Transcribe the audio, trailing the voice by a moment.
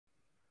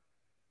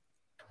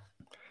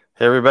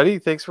Hey everybody,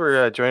 thanks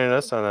for joining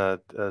us on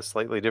a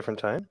slightly different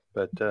time,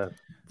 but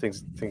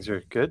things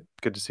are good.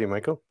 Good to see you,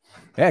 Michael.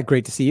 Yeah,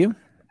 great to see you.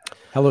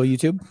 Hello,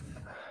 YouTube.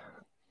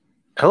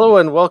 Hello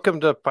and welcome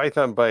to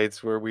Python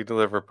Bytes, where we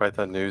deliver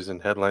Python news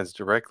and headlines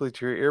directly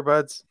to your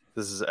earbuds.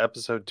 This is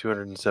episode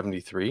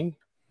 273,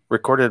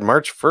 recorded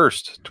March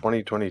 1st,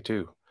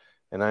 2022,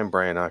 and I'm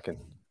Brian Ocken.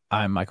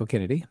 I'm Michael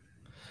Kennedy.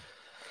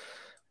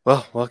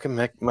 Well, welcome,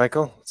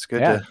 Michael. It's good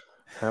to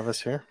have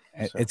us here.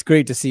 It's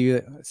great to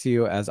see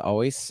you as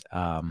always.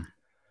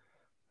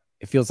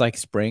 It feels like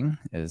spring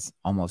is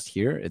almost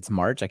here. It's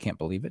March. I can't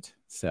believe it.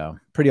 So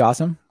pretty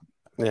awesome.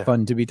 Yeah.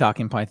 Fun to be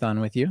talking Python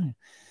with you.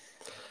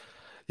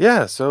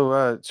 Yeah.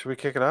 So should we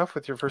kick it off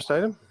with your first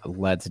item?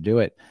 Let's do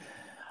it.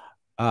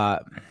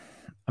 I'm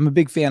a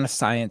big fan of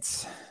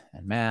science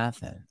and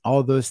math and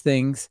all those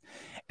things.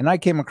 And I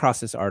came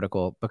across this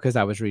article because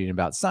I was reading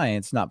about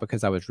science, not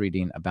because I was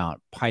reading about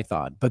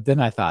Python. But then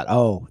I thought,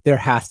 oh, there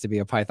has to be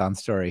a Python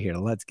story here.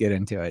 Let's get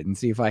into it and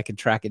see if I can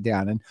track it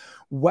down. And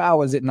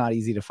wow, is it not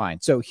easy to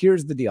find. So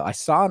here's the deal. I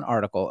saw an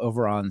article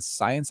over on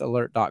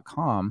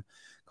sciencealert.com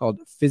called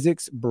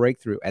Physics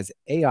Breakthrough as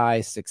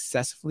AI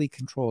Successfully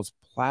Controls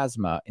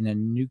Plasma in a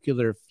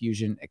Nuclear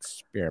Fusion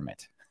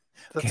Experiment.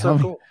 That's so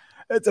cool.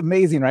 It's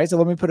amazing, right? So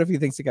let me put a few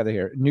things together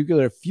here.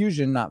 Nuclear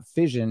fusion, not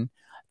fission.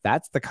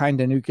 That's the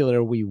kind of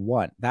nuclear we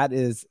want. That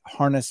is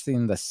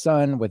harnessing the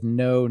sun with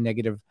no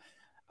negative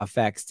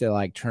effects to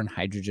like turn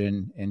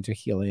hydrogen into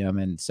helium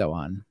and so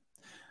on,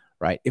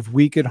 right? If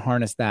we could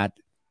harness that,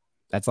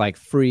 that's like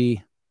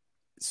free,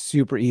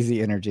 super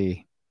easy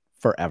energy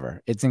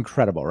forever. It's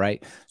incredible,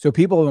 right? So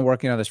people have been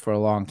working on this for a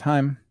long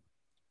time.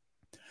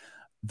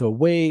 The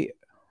way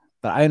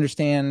that I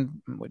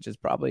understand, which is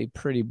probably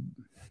pretty,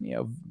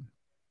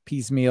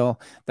 piecemeal,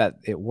 that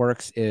it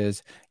works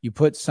is you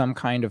put some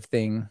kind of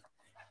thing,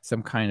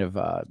 some kind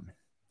of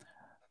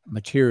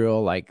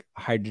material like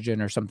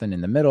hydrogen or something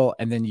in the middle,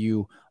 and then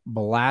you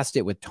blast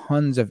it with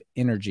tons of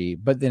energy,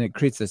 but then it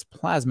creates this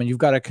plasma. You've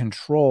got to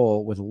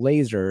control with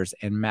lasers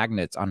and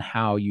magnets on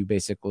how you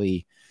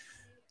basically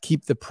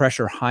keep the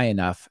pressure high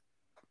enough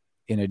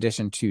in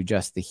addition to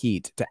just the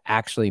heat to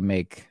actually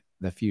make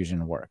the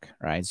fusion work,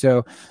 right?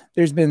 So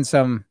there's been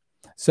some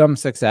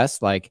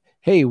success, like,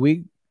 hey,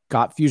 we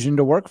got fusion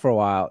to work for a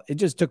while. It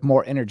just took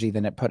more energy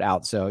than it put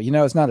out. So,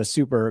 it's not a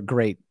super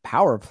great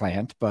power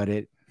plant, but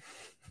it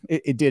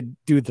did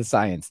do the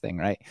science thing,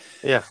 right?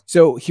 Yeah.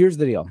 So here's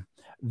the deal.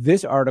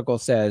 This article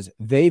says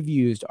they've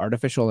used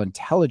artificial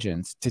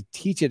intelligence to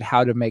teach it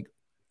how to make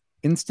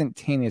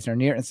instantaneous or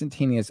near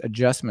instantaneous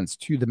adjustments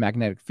to the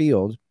magnetic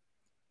field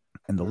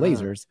and the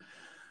lasers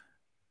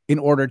in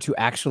order to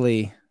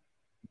actually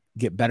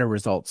get better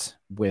results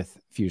with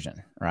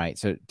fusion, right?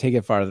 So take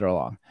it farther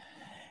along.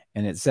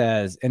 And it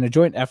says, in a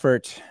joint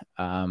effort,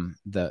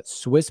 the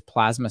Swiss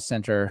Plasma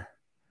Center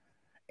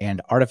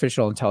and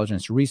artificial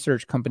intelligence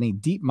research company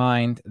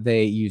DeepMind,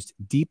 they used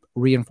deep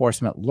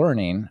reinforcement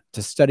learning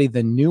to study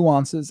the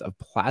nuances of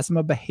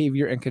plasma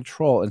behavior and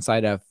control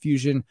inside a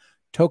fusion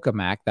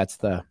tokamak. That's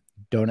the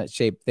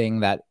donut-shaped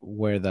thing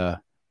where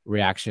the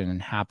reaction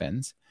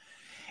happens.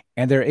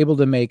 And they're able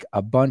to make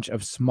a bunch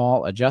of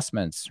small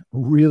adjustments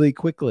really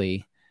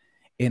quickly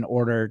in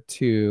order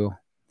to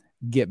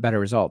get better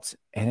results.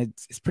 And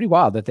it's pretty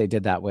wild that they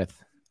did that with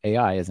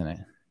AI, isn't it?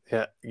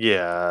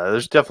 Yeah.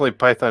 There's definitely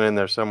Python in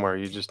there somewhere.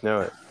 You just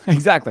know it.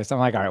 Exactly. So I'm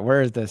like, all right,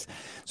 where is this?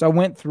 So I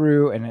went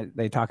through and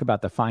they talk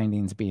about the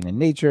findings being in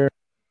Nature,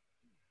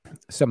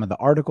 some of the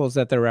articles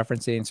that they're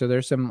referencing. So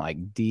there's some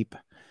like deep,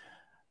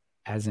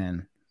 as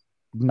in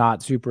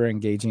not super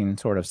engaging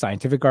sort of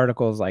scientific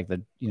articles, like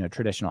the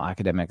traditional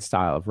academic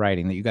style of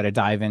writing that you got to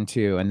dive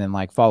into and then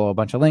like follow a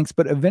bunch of links.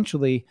 But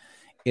eventually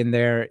in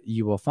there,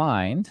 you will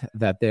find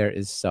that there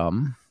is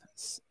some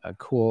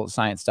cool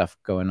science stuff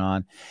going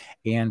on,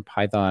 and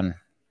Python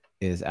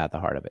is at the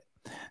heart of it.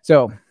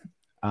 So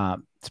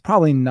it's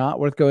probably not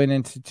worth going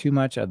into too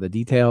much of the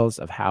details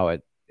of how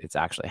it's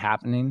actually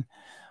happening,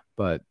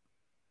 but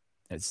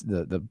it's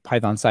the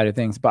Python side of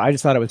things. But I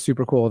just thought it was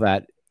super cool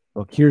that,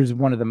 look, here's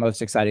one of the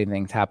most exciting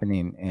things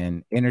happening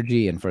in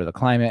energy and for the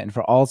climate and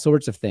for all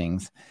sorts of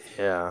things.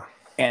 Yeah.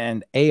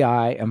 And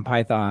AI and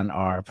Python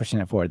are pushing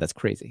it forward. That's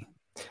crazy.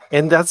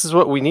 And that's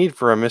what we need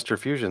for a Mr.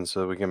 Fusion,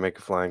 so we can make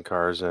flying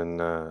cars and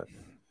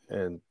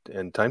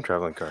time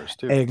traveling cars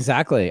too.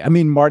 Exactly. I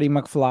mean, Marty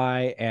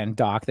McFly and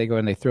Doc, they go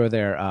and they throw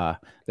their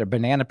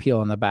banana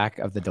peel in the back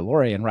of the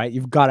DeLorean, right?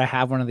 You've got to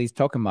have one of these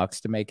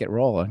tokamaks to make it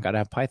roll, and got to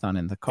have Python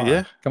in the car.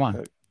 Yeah, come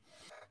on.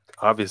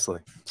 Obviously.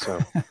 So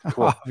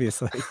cool.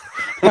 Obviously.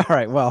 All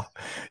right. Well,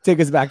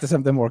 take us back to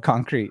something more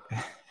concrete.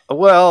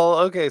 Well,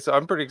 okay. So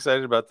I'm pretty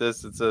excited about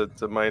this. It's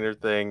a minor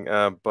thing,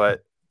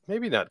 but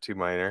maybe not too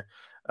minor.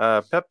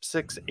 PEP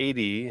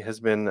 680 has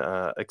been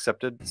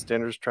accepted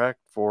standards track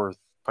for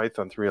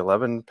Python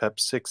 3.11. PEP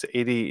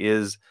 680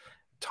 is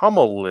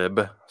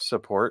tomllib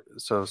support,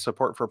 so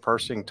support for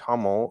parsing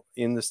toml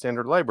in the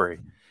standard library.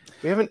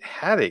 We haven't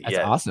had it yet.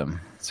 That's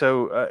awesome.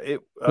 So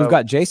we've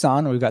got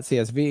JSON, we've got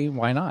CSV.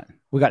 Why not?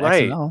 We got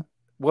XML.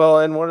 Well,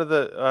 and one of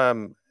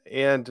the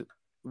and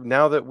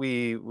now that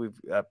we've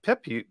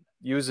pip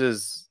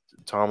uses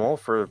TOML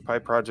for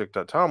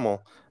pyproject.toml,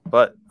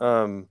 but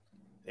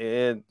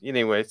and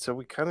anyway, so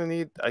we kind of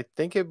need, I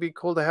think it'd be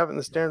cool to have it in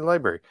the standard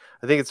library.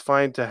 I think it's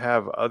fine to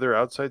have other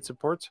outside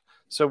supports.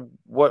 So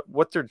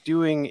what they're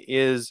doing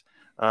is,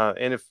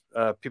 and if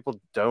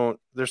people don't,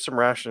 there's some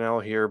rationale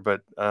here,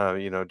 but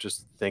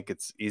just think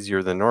it's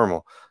easier than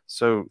normal.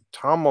 So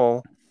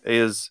TOML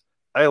is,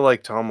 I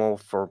like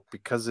TOML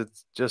because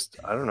it's just,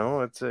 I don't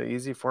know, it's an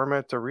easy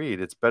format to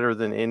read. It's better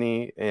than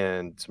any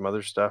and some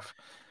other stuff.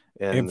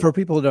 And for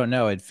people who don't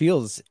know, it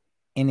feels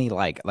any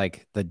like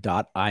the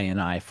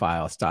 .ini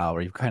file style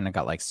where you've kind of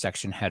got like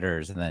section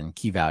headers and then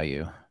key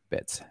value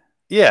bits.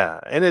 Yeah,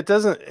 and it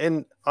doesn't,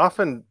 and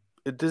often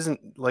it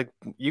doesn't, like,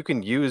 you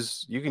can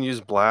use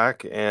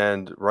Black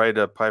and write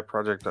a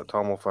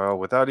pyproject.toml file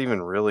without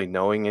even really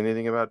knowing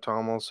anything about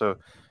TOML, so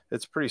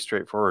it's pretty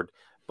straightforward.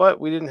 But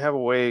we didn't have a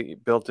way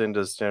built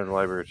into the standard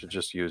library to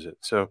just use it.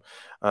 So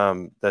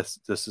this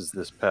is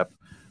this PEP.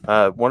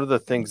 One of the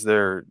things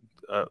the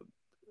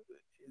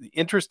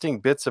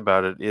interesting bits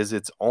about it is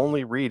it's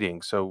only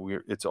reading.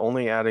 So it's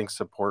only adding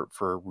support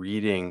for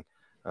reading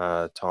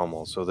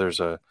TOML. So there's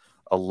a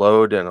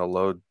load and a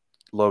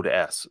load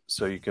S.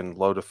 So you can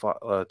load a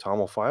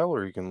TOML file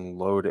or you can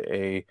load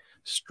a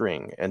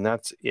string, and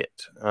that's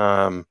it.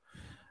 And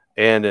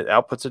it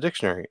outputs a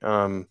dictionary.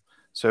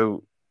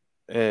 So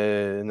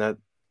and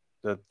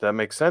that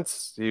makes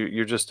sense.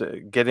 You're just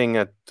getting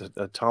a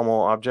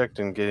TOML object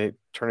and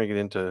turning it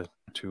into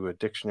a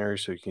dictionary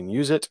so you can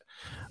use it.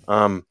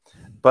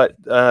 But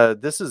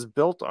this is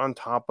built on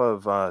top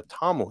of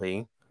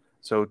toml.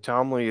 So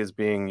toml is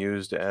being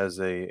used as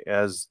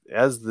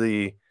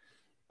the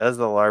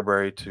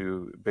library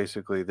to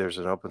basically, there's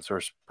an open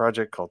source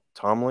project called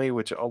toml,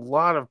 which a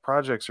lot of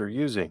projects are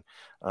using.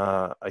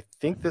 I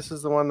think this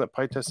is the one that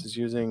PyTest is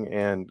using,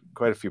 and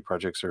quite a few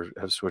projects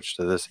have switched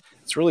to this.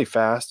 It's really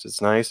fast.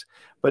 It's nice,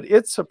 but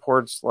it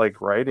supports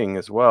like writing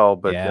as well.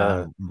 But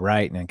yeah,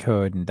 write and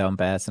code and dump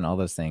S and all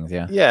those things.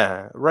 Yeah.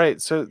 Yeah,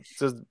 right. So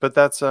but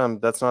that's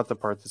not the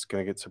part that's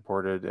going to get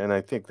supported, and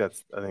I think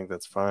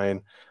that's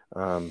fine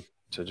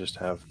to just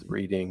have the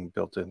reading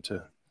built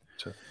into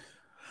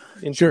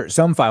sure,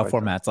 some file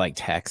formats like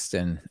text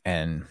and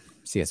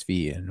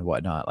CSV and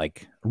whatnot,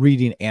 like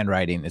reading and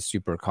writing is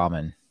super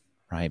common,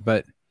 right?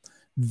 But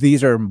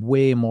these are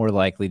way more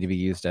likely to be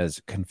used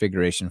as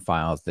configuration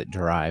files that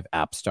drive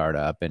app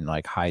startup and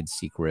like hide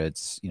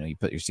secrets. You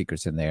put your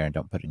secrets in there and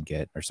don't put in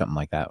Git or something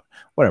like that,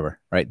 whatever,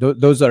 right?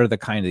 Those are the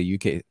kind of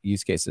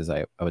use cases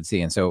I would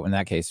see. And so in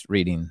that case,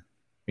 reading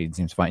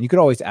seems fine. You could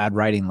always add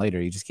writing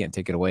later. You just can't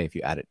take it away if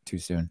you add it too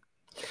soon.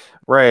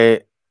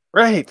 Right.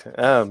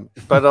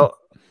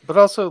 But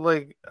also,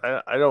 like,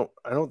 I don't,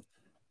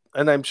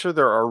 and I'm sure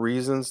there are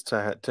reasons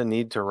to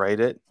need to write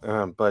it,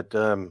 but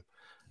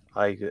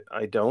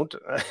I don't.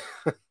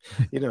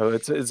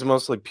 It's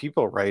mostly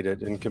people write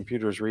it and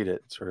computers read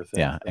it, sort of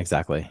thing. Yeah,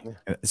 exactly.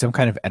 Yeah. Some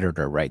kind of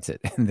editor writes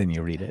it and then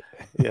you read it.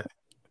 Yeah.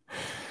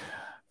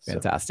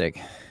 Fantastic.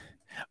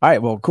 All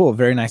right, well, cool.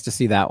 Very nice to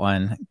see that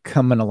one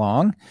coming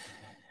along.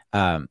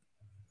 Alvaro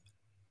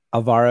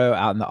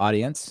out in the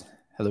audience,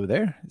 hello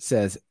there,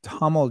 says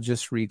TOML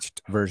just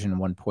reached version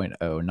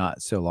 1.0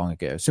 not so long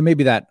ago. So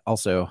maybe that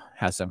also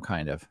has some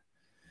kind of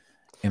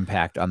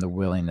impact on the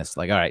willingness.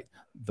 Like, all right,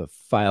 the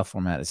file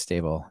format is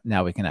stable.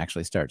 Now we can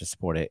actually start to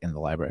support it in the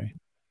library.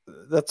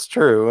 That's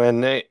true.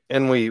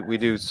 And we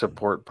do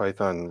support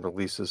Python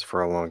releases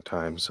for a long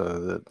time. So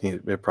that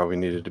it probably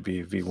needed to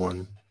be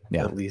V1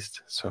 at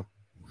least. So.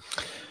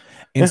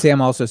 And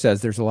Sam also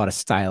says there's a lot of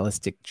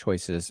stylistic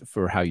choices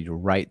for how you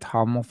write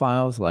TOML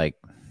files. Like,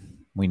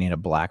 we need a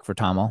black for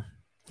TOML,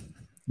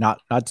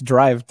 not to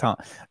drive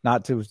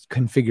not to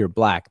configure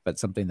black, but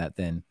something that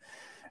then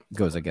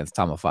goes against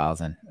TOML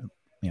files and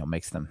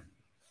makes them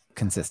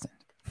consistent.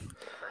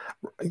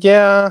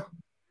 Yeah,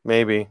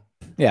 maybe.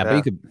 Yeah,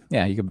 but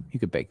you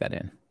could bake that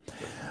in.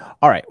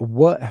 All right,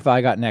 what have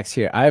I got next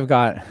here? I've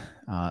got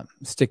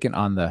sticking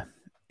on the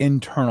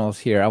internals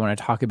here. I want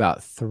to talk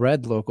about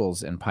thread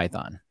locals in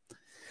Python.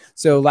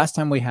 So last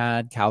time we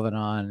had Calvin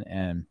on,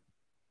 and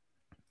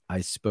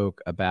I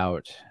spoke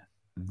about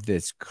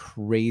this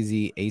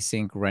crazy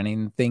async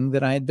running thing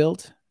that I had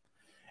built.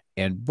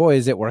 And boy,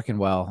 is it working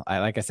well.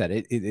 Like I said,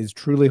 it is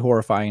truly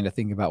horrifying to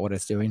think about what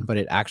it's doing, but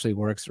it actually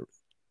works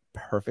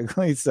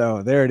perfectly.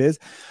 So there it is.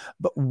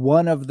 But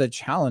one of the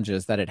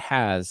challenges that it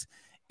has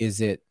is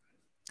it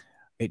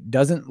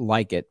doesn't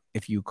like it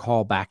if you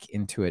call back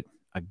into it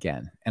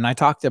again. And I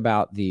talked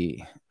about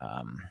the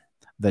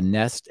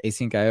Nest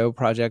async IO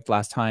project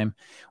last time,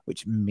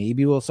 which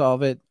maybe will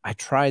solve it. I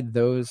tried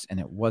those and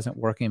it wasn't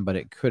working, but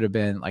it could have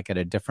been like at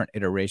a different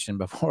iteration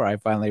before I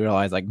finally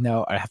realized, like,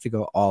 no, I have to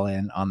go all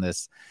in on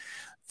this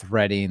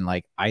threading,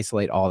 like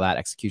isolate all that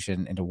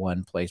execution into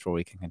one place where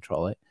we can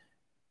control it.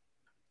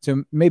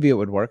 So maybe it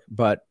would work,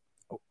 but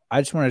I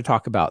just wanted to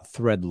talk about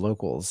thread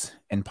locals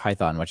in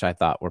Python, which I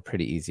thought were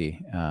pretty easy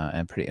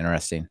and pretty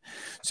interesting.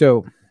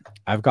 So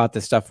I've got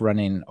this stuff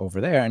running over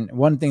there. And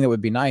one thing that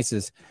would be nice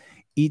is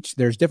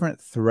there's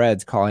different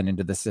threads calling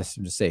into the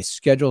system to say,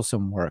 schedule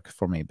some work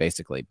for me,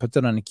 basically. Puts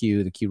it on a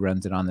queue, the queue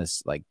runs it on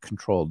this like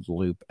controlled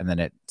loop, and then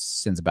it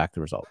sends back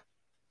the result.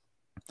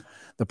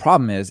 The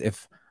problem is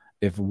if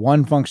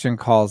one function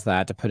calls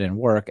that to put in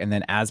work, and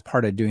then as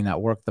part of doing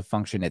that work, the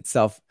function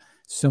itself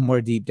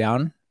somewhere deep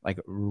down like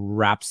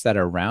wraps that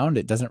around,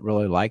 it doesn't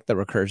really like the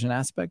recursion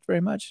aspect very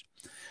much.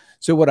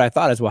 So what I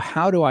thought is, well,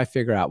 how do I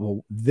figure out,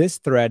 well, this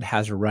thread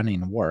has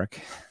running work,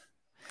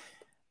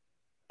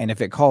 and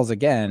if it calls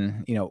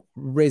again,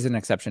 raise an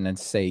exception and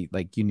say,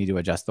 like, you need to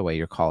adjust the way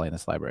you're calling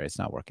this library. It's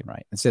not working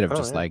right, instead of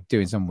just like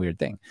doing some weird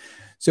thing.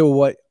 So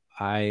what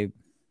I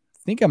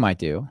think I might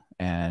do,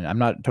 and I'm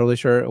not totally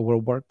sure it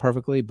will work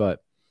perfectly, but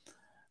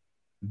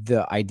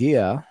the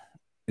idea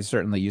is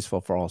certainly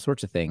useful for all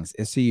sorts of things,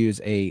 is to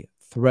use a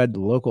thread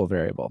local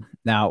variable.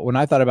 Now, when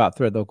I thought about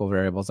thread local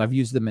variables, I've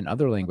used them in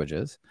other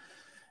languages,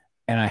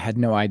 and I had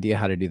no idea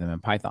how to do them in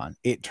Python.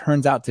 It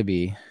turns out to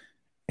be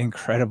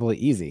incredibly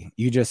easy.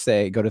 You just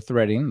say, go to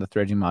threading, the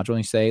threading module, and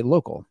you say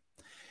local.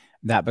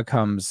 That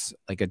becomes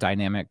like a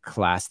dynamic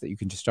class that you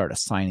can just start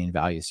assigning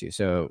values to.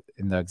 So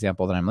in the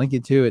example that I'm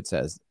linking to, it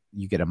says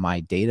you get a my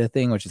data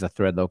thing, which is a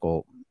thread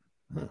local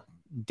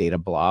data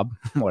blob,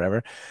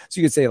 whatever.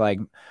 So you could say like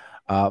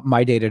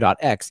my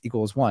data.x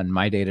equals 1,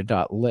 my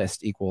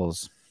data.list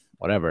equals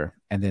whatever.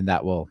 And then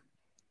that will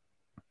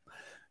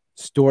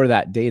store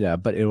that data,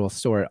 but it will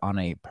store it on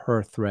a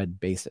per thread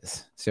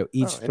basis. So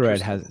each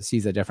thread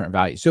sees a different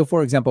value. So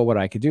for example, what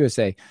I could do is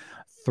say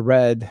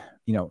thread,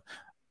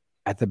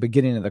 at the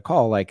beginning of the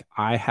call, like,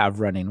 I have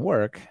running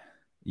work.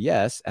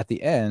 Yes. At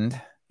the end,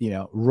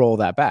 roll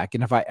that back.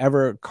 And if I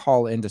ever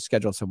call in to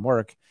schedule some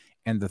work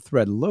and the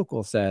thread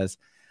local says,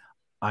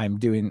 I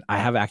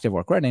have active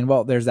work running,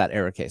 well, there's that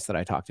error case that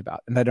I talked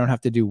about. And I don't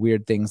have to do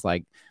weird things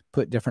like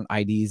put different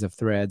IDs of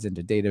threads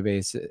into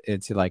database,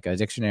 into like a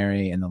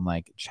dictionary, and then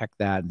like check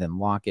that and then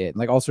lock it. And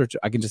like all sorts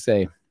I can just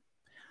say,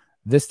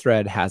 this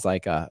thread has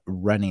like a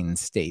running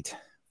state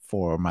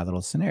for my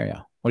little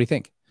scenario. What do you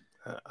think?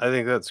 I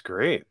think that's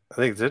great. I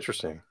think it's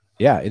interesting.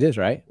 Yeah, it is,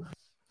 right?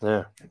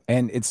 Yeah.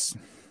 And it's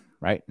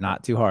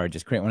not too hard.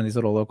 Just create one of these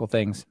little local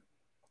things,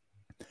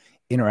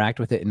 interact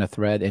with it in a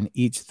thread, and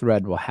each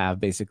thread will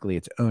have basically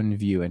its own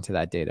view into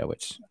that data,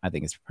 which I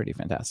think is pretty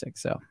fantastic.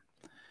 So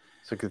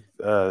it's like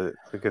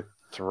a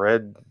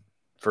thread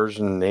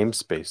version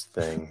namespace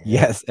thing.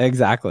 Yes,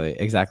 exactly.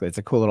 It's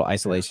a cool little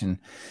isolation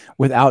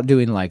without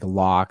doing like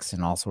locks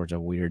and all sorts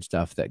of weird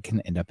stuff that can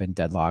end up in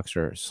deadlocks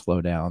or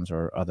slowdowns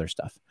or other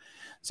stuff.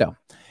 So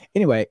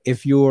anyway,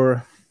 if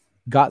you're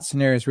got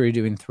scenarios where you're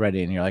doing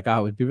threading and you're like, oh,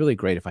 it would be really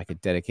great if I could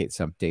dedicate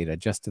some data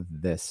just to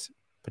this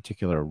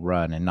particular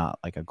run and not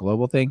like a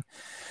global thing,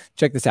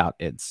 check this out.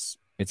 It's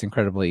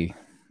incredibly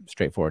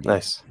straightforward.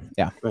 Nice.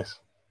 Yeah. Nice.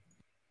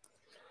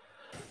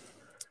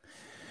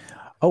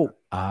 Oh,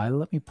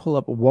 let me pull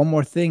up one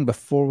more thing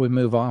before we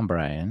move on,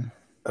 Brian.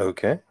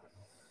 Okay.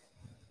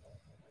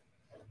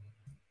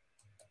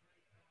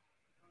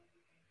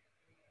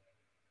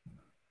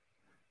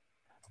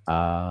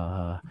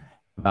 About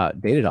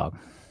Datadog.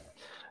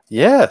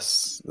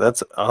 Yes,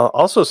 that's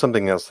also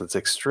something else that's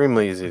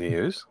extremely easy to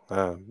use.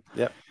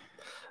 Yeah.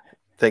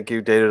 Thank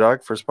you,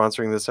 Datadog, for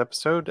sponsoring this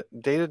episode.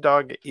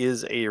 Datadog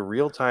is a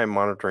real-time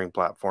monitoring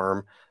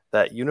platform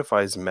that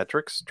unifies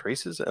metrics,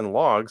 traces, and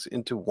logs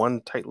into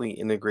one tightly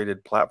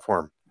integrated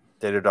platform.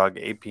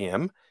 Datadog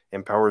APM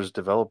empowers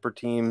developer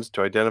teams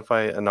to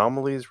identify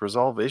anomalies,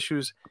 resolve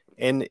issues,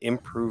 and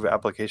improve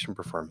application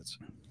performance.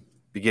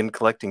 Begin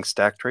collecting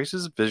stack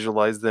traces,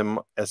 visualize them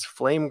as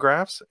flame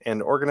graphs,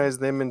 and organize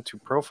them into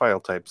profile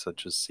types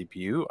such as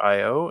CPU,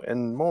 I/O,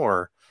 and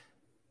more.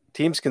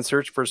 Teams can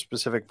search for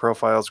specific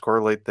profiles,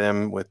 correlate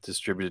them with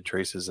distributed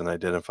traces, and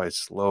identify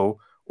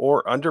slow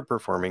or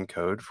underperforming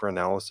code for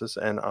analysis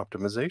and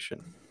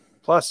optimization.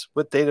 Plus,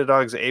 with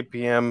Datadog's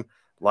APM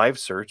live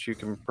search, you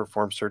can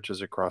perform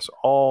searches across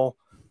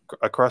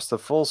the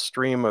full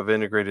stream of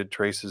integrated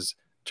traces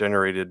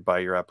generated by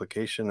your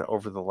application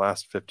over the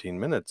last 15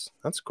 minutes.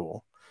 That's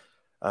cool.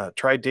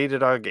 Try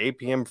Datadog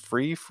APM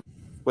free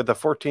with a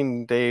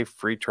 14-day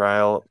free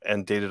trial,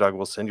 and Datadog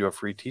will send you a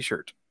free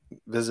t-shirt.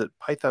 Visit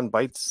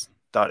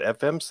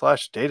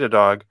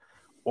pythonbytes.fm/Datadog,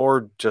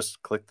 or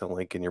just click the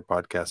link in your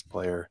podcast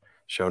player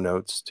show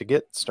notes to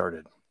get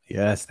started.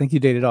 Yes, thank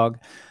you, Datadog.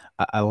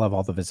 I love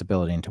all the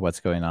visibility into what's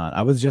going on.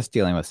 I was just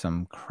dealing with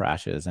some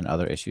crashes and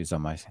other issues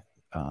on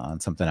on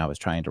something I was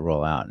trying to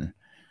roll out, and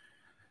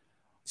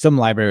some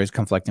library was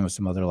conflicting with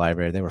some other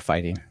library. They were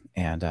fighting,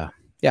 and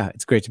yeah,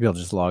 it's great to be able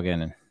to just log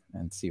in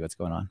and see what's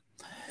going on.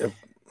 Yep.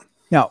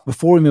 Now,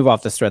 before we move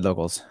off the thread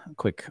locals,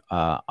 quick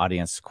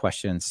audience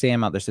question.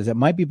 Sam out there says, it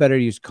might be better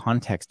to use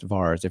context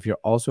vars if you're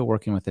also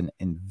working with an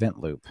event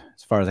loop.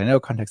 As far as I know,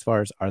 context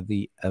vars are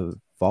the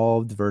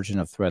evolved version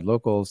of thread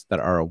locals that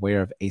are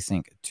aware of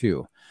async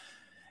too.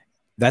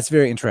 That's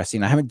very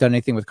interesting. I haven't done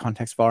anything with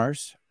context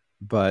vars,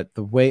 but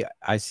the way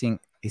I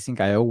think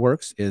async IO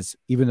works is,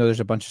 even though there's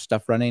a bunch of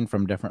stuff running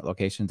from different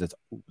locations,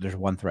 there's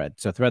one thread.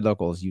 So thread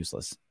local is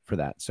useless for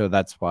that. So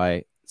that's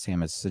why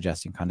Sam is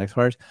suggesting context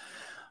vars.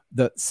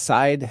 the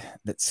side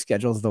that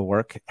schedules the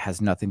work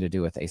has nothing to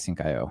do with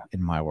async IO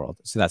in my world.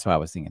 So that's why I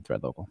was thinking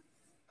thread local.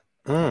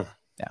 Yeah,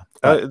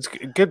 it's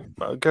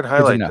good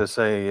highlight to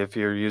say if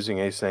you're using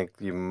async,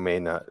 you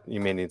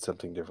may need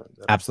something different.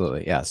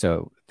 Absolutely, yeah.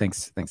 So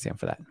thanks Sam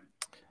for that.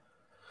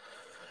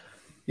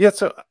 Yeah,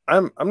 so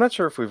I'm not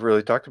sure if we've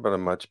really talked about it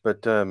much,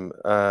 but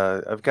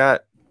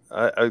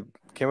I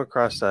came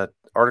across that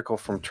article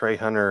from Trey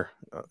Hunter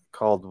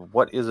called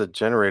 "What is a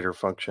generator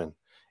function?"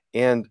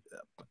 And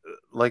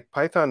like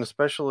Python,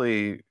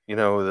 especially,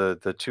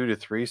 the 2 to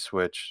 3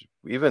 switch,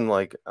 even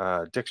like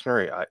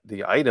dictionary,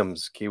 the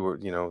items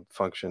keyword,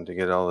 function to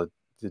get all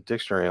the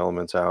dictionary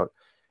elements out,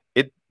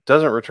 it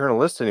doesn't return a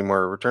list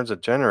anymore. It returns a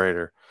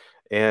generator,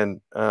 and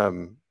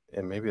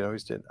maybe it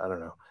always did. I don't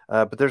know.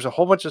 But there's a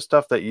whole bunch of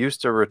stuff that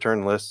used to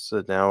return lists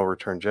that now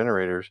return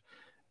generators,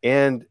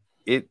 and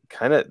it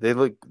kind of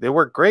they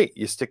work great.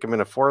 You stick them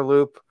in a for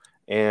loop,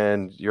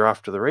 and you're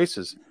off to the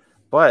races.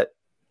 But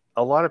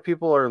a lot of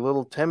people are a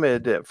little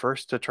timid at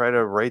first to try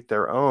to write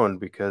their own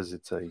because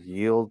it's a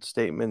yield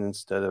statement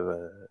instead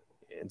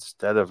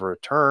of a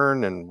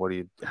return.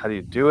 And how do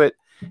you do it?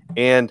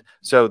 And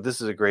so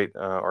this is a great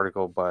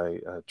article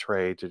by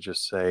Trey to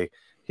just say,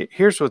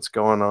 here's what's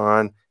going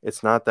on.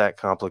 It's not that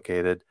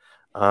complicated.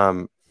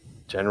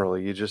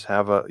 Generally,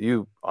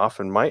 you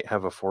often might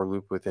have a for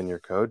loop within your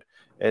code.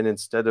 And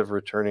instead of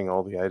returning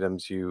all the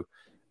items, you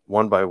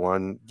one by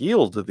one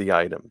yield the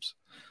items.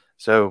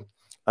 So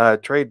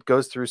Trey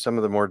goes through some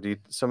of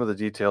the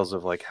details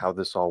of like how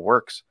this all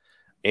works.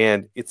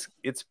 And it's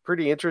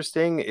pretty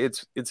interesting.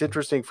 It's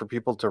interesting for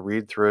people to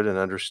read through it and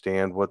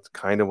understand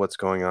what's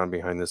going on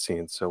behind the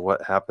scenes. So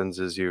what happens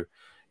is your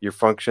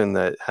function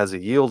that has a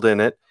yield in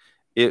it,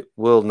 it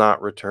will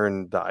not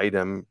return the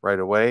item right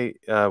away.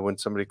 When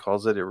somebody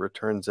calls it, it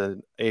returns a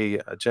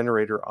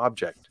generator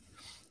object.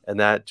 And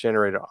that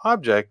generator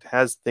object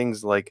has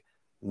things like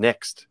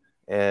next,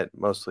 and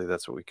mostly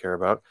that's what we care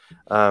about.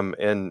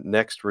 And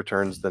next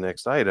returns the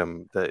next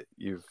item that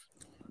you've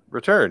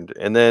returned.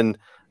 And then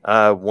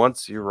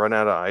once you run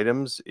out of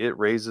items, it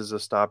raises a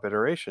stop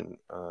iteration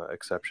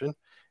exception.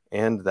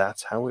 And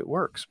that's how it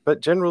works. But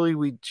generally,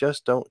 we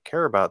just don't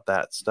care about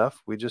that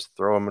stuff. We just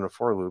throw them in a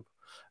for loop.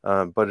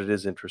 But it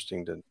is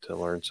interesting to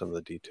learn some of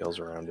the details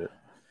around it.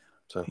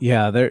 So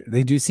yeah,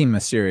 they do seem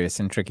mysterious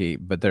and tricky,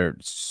 but they're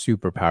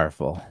super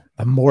powerful.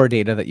 The more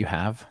data that you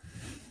have,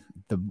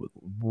 the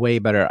way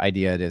better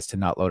idea it is to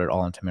not load it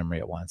all into memory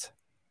at once.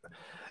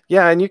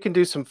 Yeah, and you can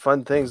do some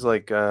fun things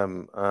like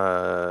chunking.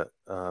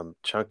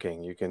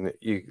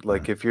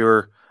 If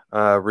you're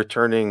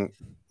returning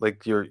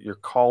like your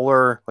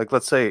caller, like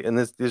let's say, and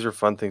these are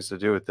fun things to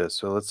do with this.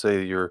 So let's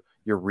say you're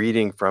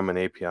reading from an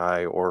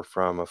API or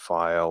from a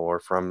file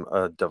or from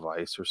a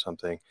device or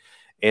something,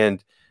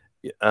 and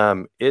you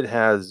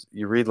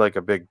read like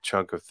a big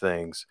chunk of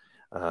things,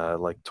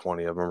 like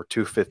 20 of them or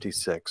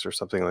 256 or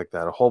something like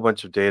that, a whole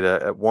bunch of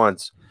data at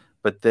once.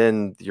 But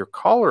then your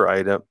caller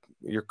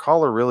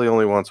really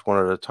only wants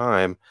one at a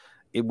time.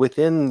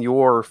 Within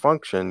your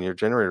function, your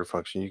generator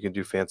function, you can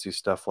do fancy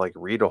stuff like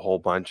read a whole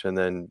bunch and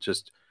then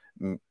just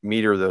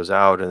meter those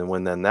out. And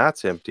when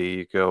that's empty,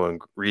 you go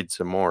and read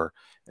some more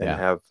and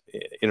have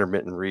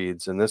intermittent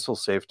reads. And this will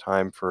save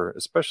time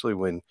especially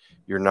when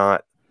you're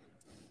not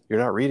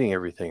reading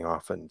everything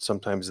often.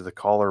 Sometimes the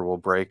caller will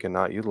break and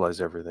not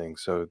utilize everything.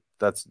 So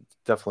that's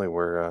definitely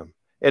where,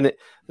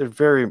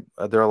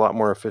 they're a lot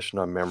more efficient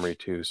on memory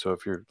too. So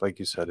if you're, like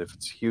you said, if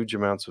it's huge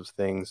amounts of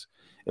things,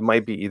 it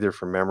might be either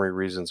for memory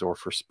reasons or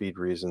for speed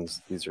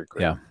reasons. These are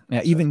great.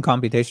 Yeah. Even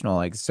computational,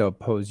 like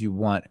suppose you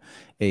want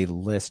a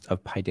list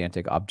of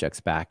pydantic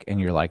objects back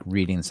and you're like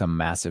reading some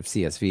massive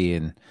CSV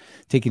and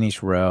taking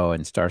each row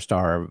and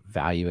star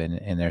value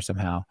in there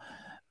somehow.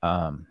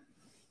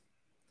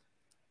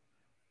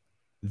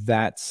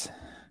 That's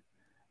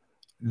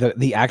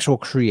the actual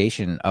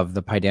creation of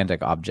the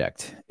pydantic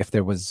object. If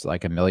there was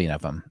like a million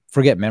of them,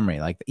 forget memory,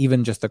 like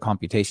even just the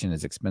computation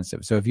is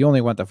expensive. So if you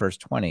only want the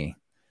first 20,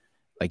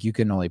 like you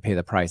can only pay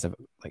the price of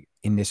like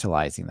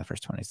initializing the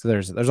first 20. So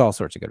there's all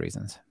sorts of good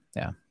reasons.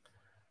 Yeah.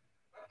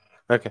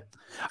 Okay.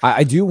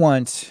 I do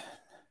want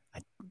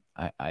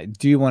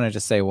to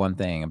just say one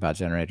thing about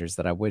generators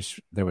that I wish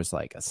there was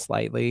like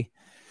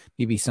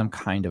maybe some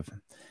kind of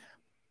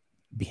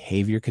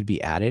behavior could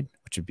be added,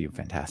 which would be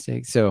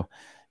fantastic. So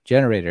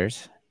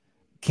generators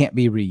can't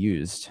be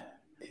reused,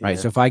 right?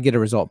 So if I get a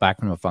result back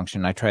from a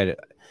function, I try to, and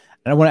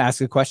I want to ask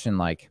a question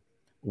like,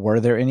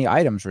 were there any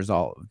items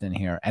resolved in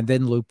here? And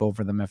then loop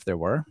over them if there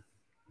were.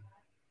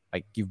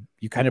 Like you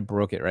kind of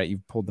broke it, right?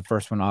 You pulled the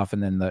first one off,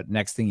 and then the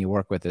next thing you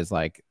work with is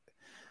like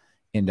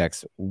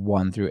index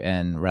 1 through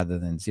n rather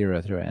than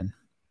 0 through n,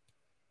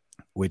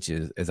 which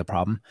is a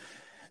problem.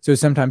 So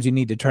sometimes you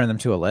need to turn them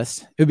to a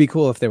list. It would be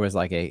cool if there was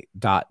like a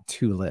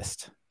 .to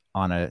list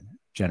on a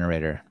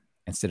generator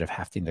instead of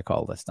having to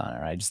call list on it,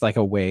 right? Just like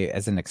a way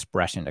as an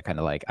expression to kind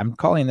of like, I'm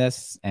calling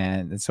this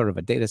and it's sort of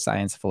a data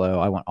science flow.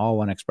 I want all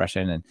one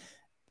expression and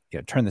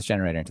turn this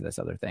generator into this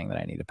other thing that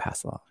I need to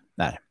pass along.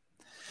 That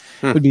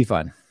would be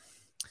fun.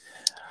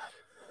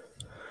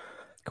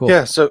 Cool.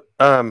 Yeah. So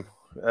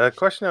A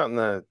question out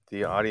in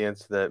the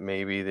audience that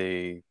maybe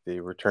they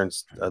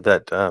returns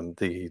that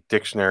the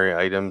dictionary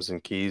items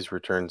and keys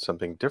return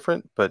something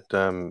different, but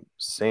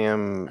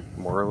Sam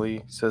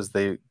Morley says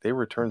they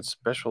return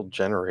special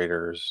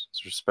generators,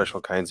 or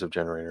special kinds of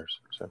generators.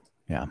 So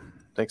yeah,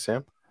 thanks,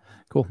 Sam.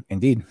 cool,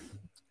 indeed.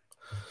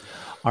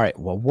 All right,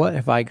 well, what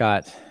have I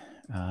got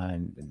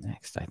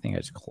next? I think I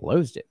just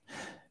closed it.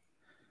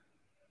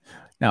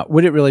 Now,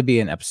 would it really be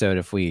an episode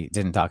if we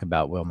didn't talk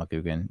about Will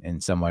McGugan in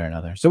some way or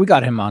another? So we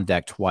got him on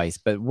deck twice,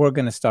 but we're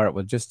going to start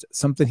with just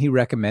something he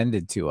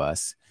recommended to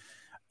us.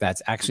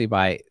 That's actually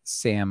by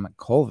Sam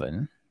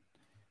Colvin,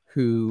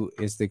 who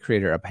is the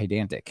creator of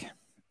Pydantic.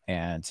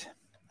 And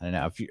I don't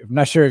know if I'm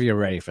not sure if you're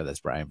ready for this,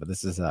 Brian, but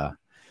this is it's a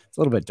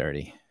little bit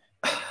dirty.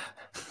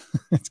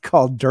 It's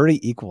called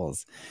Dirty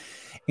Equals.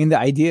 And the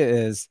idea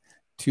is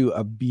to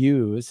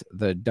abuse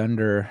the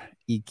Dunder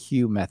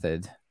EQ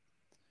method,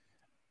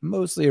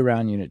 mostly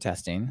around unit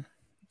testing,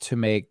 to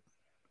make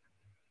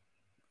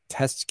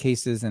test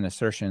cases and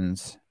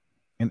assertions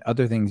and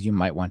other things you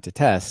might want to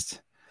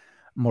test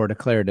more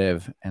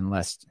declarative and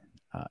less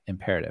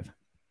imperative.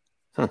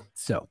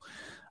 So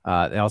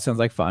it all sounds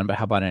like fun, but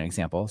how about an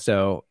example?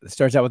 So it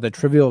starts out with a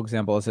trivial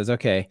example. It says,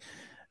 okay,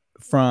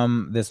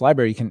 from this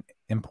library, you can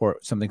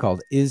import something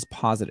called is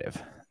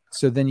positive.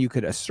 So then you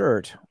could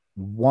assert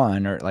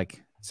 1 or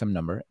like some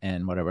number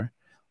and whatever,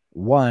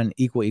 1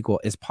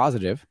 equal is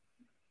positive.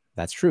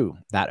 That's true.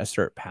 That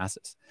assert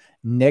passes.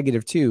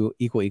 -2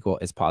 equal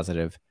is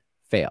positive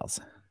fails.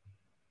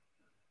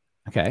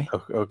 Okay.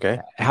 Okay.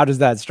 How does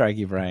that strike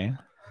you, Brian?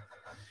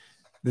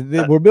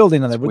 We're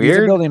building on that. These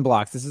are building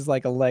blocks. This is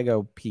like a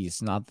Lego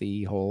piece, not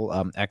the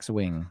whole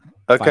X-Wing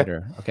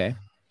fighter. Okay.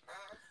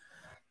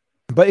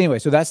 But anyway,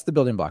 so that's the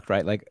building block,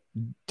 right? Like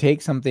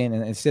take something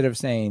and instead of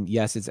saying,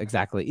 yes, it's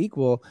exactly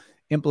equal,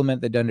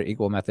 implement the Dunder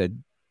equal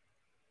method,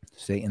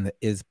 say in the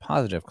is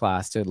positive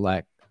class to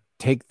like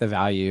take the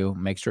value,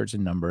 make sure it's a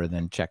number,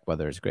 then check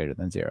whether it's greater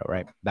than 0,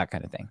 right? That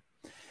kind of thing.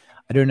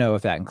 I don't know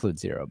if that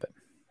includes 0, but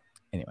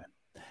anyway.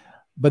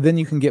 But then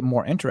you can get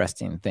more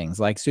interesting things.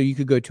 Like, so you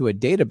could go to a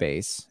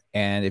database,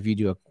 and if you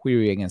do a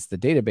query against the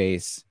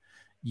database,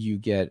 you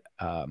get,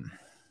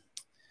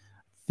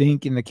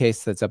 think in the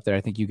case that's up there,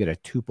 I think you get a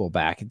tuple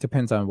back. It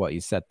depends on what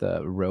you set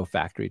the row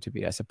factory to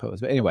be, I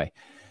suppose. But anyway,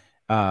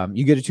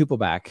 you get a tuple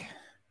back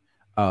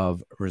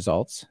of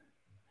results.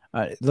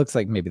 It looks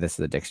like maybe this is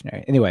a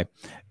dictionary. Anyway,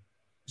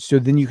 so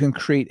then you can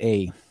create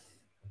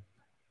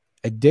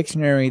a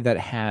dictionary that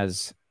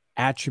has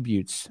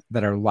attributes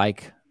that are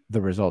like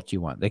the result you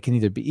want. They can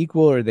either be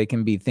equal or they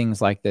can be things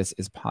like this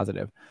is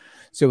positive.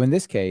 So in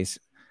this case,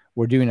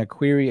 we're doing a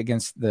query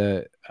against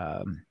the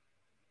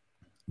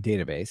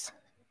database.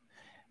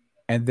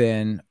 And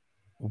then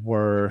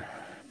it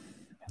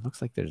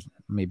looks like there's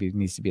maybe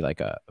needs to be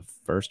like a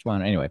first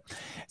one. Anyway, it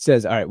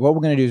says, all right, what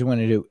we're going to do is we're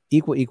going to do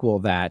equal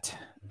that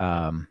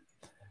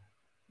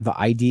the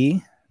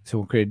ID. So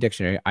we'll create a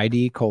dictionary,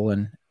 ID :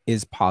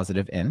 is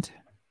positive int.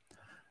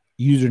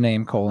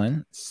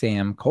 Username :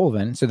 Sam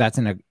Colvin. So that's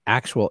an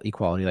actual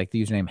equality. Like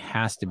the username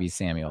has to be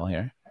Samuel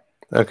here.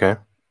 Okay.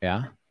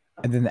 Yeah.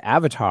 And then the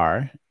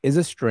avatar is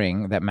a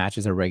string that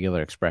matches a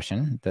regular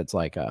expression. That's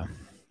like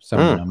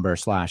some number /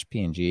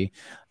 PNG.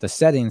 The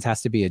settings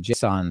has to be a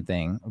JSON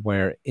thing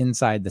where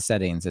inside the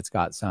settings, it's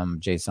got some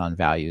JSON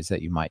values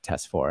that you might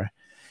test for.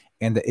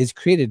 And the is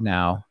created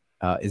now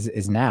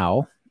is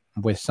now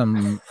with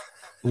some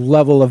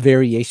level of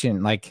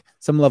variation, like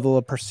some level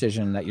of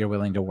precision that you're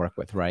willing to work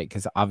with, right?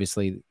 Because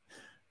obviously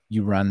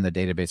you run the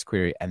database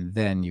query and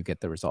then you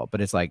get the result,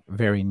 but it's like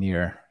very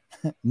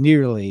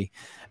nearly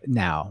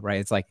now, right?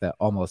 It's like the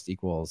almost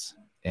equals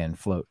and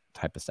float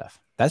type of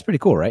stuff. That's pretty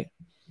cool, right?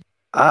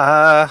 Do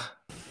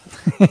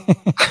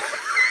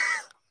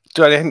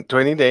I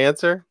need to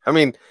answer? I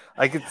mean,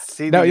 I could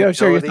see no,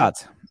 share your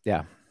thoughts.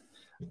 Yeah.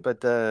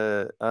 But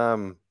I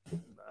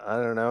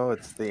don't know.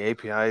 It's the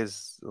API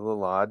is a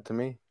little odd to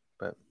me,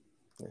 but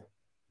yeah.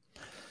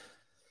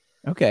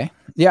 Okay.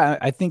 Yeah,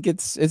 I think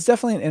it's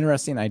definitely an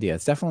interesting idea.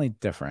 It's definitely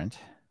different.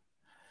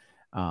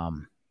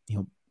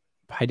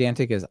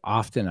 Pydantic is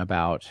often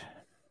about,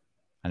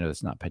 I know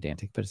it's not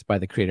Pydantic, but it's by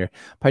the creator.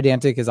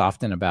 Pydantic is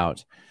often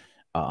about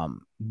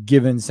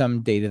given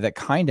some data that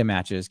kind of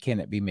matches, can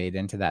it be made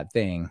into that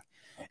thing?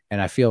 And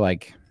I feel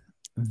like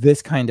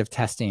this kind of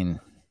testing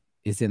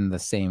is in the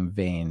same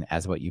vein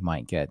as what you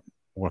might get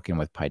working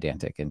with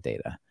Pydantic and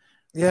data.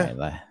 Yeah.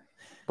 Right?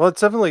 Well,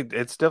 it's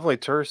definitely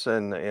terse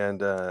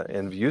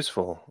and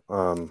useful.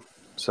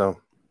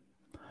 So,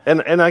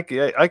 and I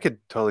could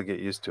totally get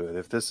used to it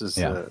if this is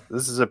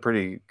a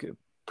pretty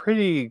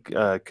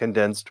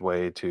condensed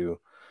way to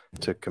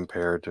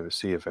compare to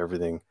see if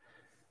everything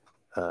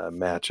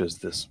matches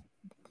this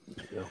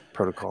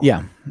protocol.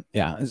 Yeah.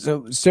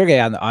 So Sergey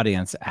on the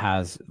audience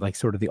has like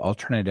sort of the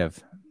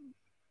alternative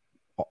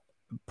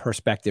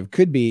perspective.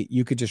 Could be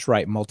you could just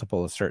write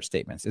multiple assert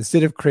statements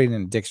instead of creating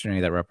a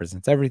dictionary that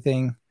represents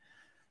everything.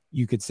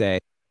 You could say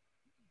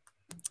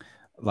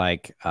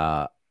like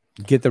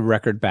get the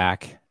record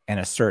back and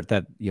assert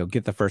that,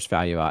 get the first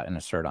value out and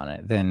assert on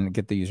it, then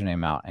get the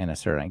username out and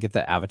assert on it, get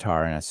the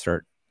avatar and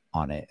assert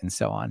on it, and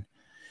so on.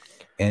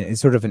 And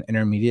it's sort of an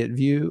intermediate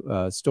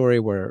view story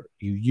where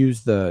you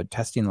use the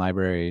testing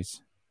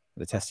libraries,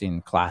 the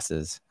testing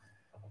classes,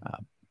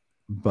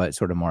 but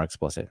sort of more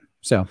explicit.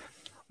 So,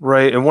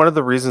 right. And one of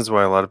the reasons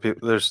why a lot of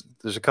people, there's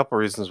a couple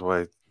of reasons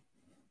why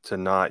to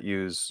not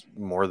use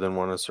more than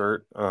one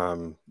assert,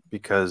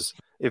 because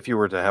if you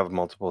were to have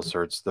multiple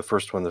asserts, the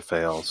first one to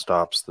fail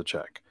stops the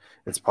check.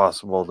 It's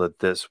possible that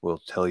this will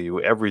tell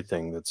you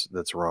everything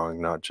that's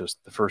wrong, not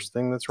just the first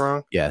thing that's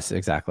wrong. Yes,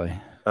 exactly.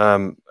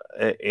 And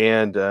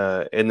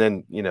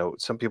then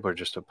some people are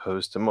just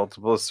opposed to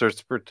multiple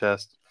asserts per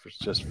test for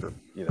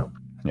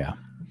yeah.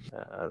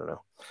 I don't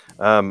know.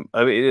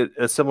 I mean,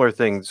 a similar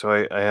thing. So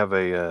I have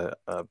a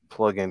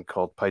plugin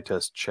called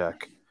PyTest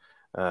Check,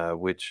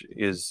 which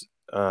is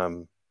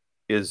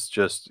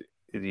just,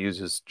 it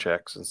uses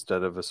checks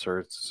instead of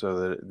asserts,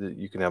 so that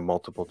you can have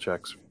multiple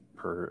checks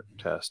per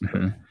test.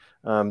 Mm-hmm.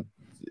 But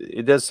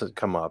it does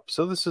come up.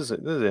 So this is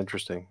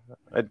interesting.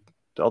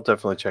 I'll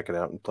definitely check it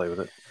out and play with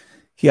it.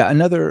 Yeah,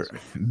 another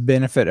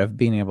benefit of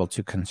being able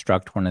to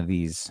construct one of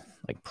these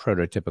like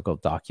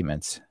prototypical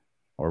documents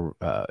or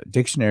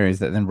dictionaries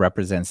that then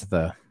represents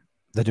the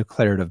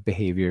declarative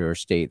behavior or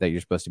state that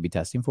you're supposed to be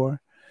testing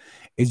for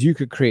is you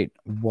could create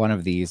one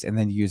of these and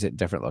then use it in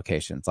different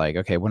locations. Like,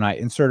 okay, when I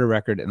insert a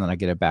record and then I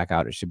get it back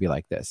out, it should be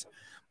like this.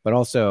 But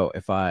also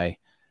if I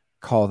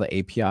call the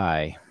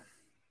API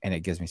and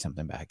it gives me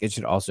something back, it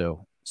should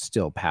also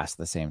still pass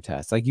the same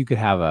test. Like you could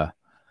have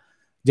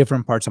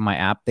different parts of my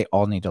app, they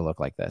all need to look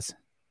like this.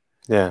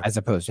 Yeah. As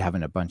opposed to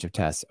having a bunch of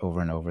tests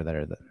over and over that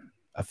are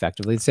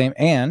effectively the same.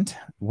 And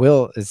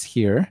Will is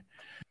here,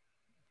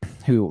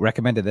 who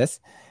recommended this,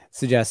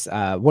 suggests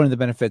one of the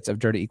benefits of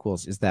dirty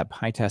equals is that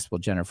PyTest will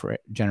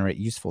generate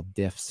useful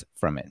diffs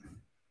from it.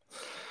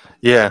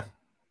 Yeah,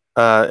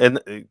 and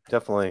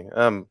definitely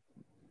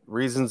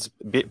reasons.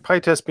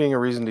 PyTest being a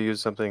reason to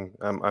use something,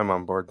 I'm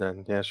on board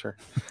then. Yeah, sure.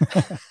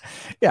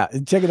 Yeah,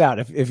 check it out.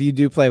 If you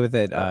do play with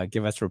it,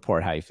 give us a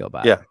report how you feel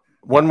about it.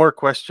 One more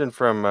question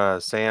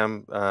from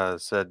Sam.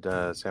 Said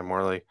Sam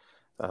Morley,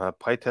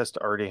 PyTest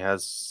already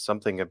has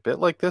something a bit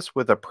like this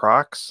with a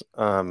prox,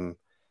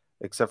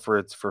 except for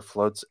it's for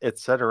floats,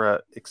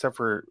 etc. Except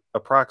for a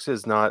prox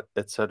is not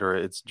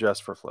etc. It's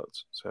just for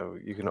floats, so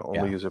you can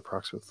only use a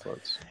prox with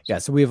floats. So. Yeah,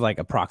 so we have like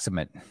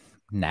approximate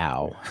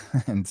now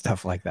and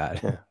stuff like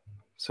that. Yeah,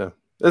 so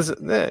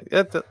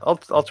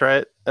I'll try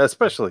it,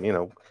 especially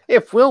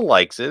if Will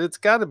likes it, it's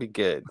got to be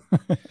good.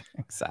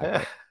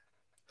 Exactly.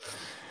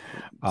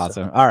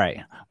 Awesome. All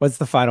right. What's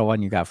the final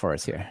one you got for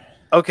us here?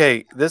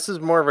 Okay, this is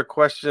more of a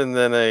question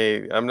than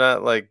I'm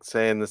not like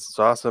saying this is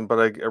awesome, but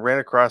I ran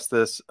across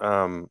this.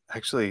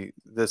 Actually,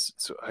 this.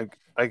 So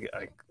I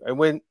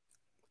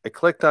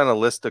clicked on a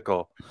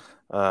listicle.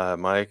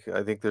 Mike,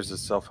 I think there's a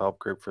self-help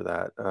group for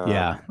that.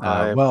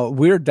 Well,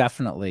 we're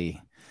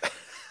definitely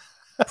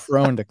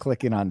prone to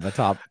clicking on the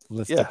top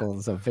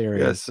listicles of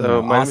various.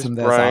 So my awesome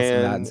name is this, Brian,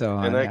 awesome that, and so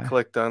on. And I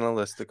clicked on a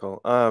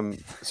listicle.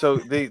 So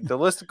the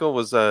listicle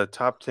was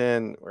top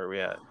 10. Where are we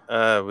at?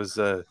 It was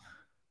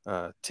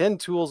 10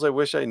 tools I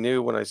wish I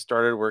knew when I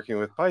started working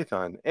with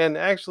Python. And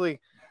actually,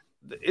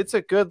 it's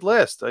a good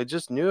list. I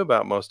just knew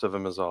about most of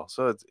them is all.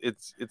 So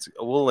it's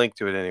we'll link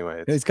to it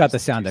anyway. It's got the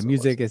Sound of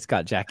Music. It's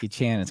got Jackie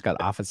Chan. It's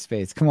got Office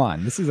Space. Come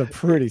on, this is a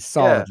pretty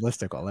solid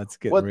listicle. Let's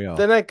get real.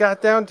 Then I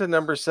got down to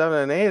number 7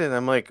 and 8, and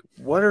I'm like,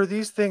 what are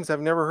these things? I've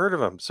never heard of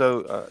them.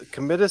 So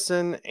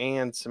Commitizen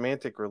and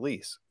semantic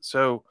release.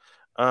 So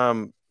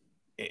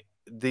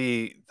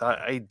the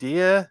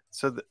idea.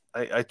 So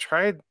I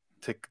tried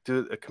to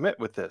do a commit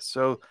with this.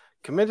 So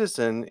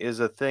Commitizen is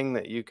a thing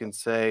that you can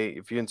say,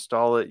 if you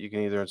install it, you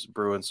can either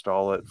brew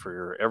install it for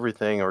your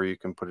everything, or you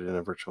can put it in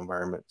a virtual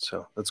environment.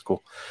 So that's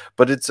cool.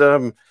 But it's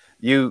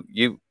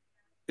you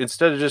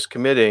instead of just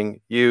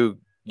committing, you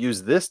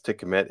use this to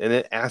commit, and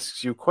it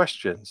asks you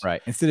questions.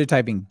 Right. Instead of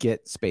typing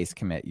git space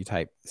commit, you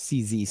type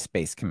cz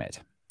space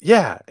commit.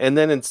 Yeah, and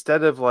then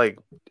instead of like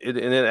it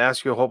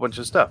asks you a whole bunch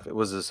of stuff.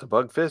 Was this a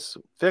bug fix?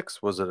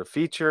 Was it a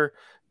feature?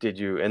 Did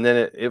you? And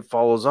then it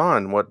follows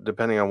on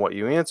depending on what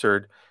you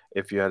answered.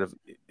 If you had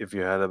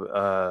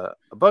a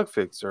bug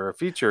fix or a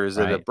feature, is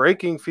it a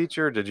breaking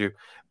feature? Did you?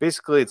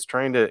 Basically, it's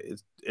trying to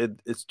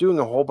it's doing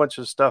a whole bunch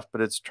of stuff,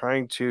 but it's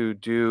trying to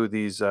do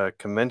these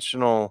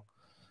conventional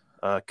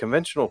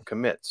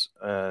commits,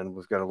 and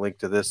we've got a link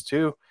to this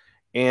too.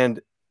 And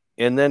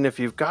then if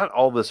you've got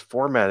all this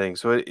formatting,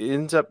 so it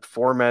ends up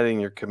formatting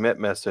your commit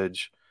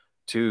message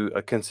to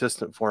a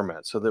consistent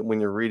format, so that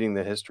when you're reading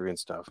the history and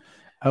stuff,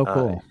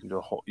 cool,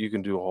 you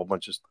can do a whole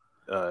bunch of.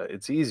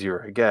 It's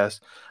easier, I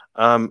guess.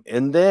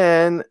 And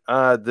then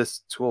this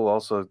tool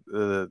also,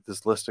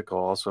 this listicle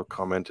also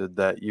commented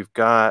that you've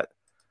got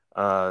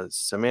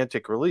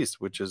semantic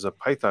release, which is a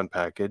Python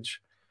package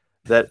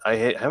that I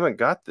haven't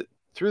got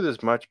through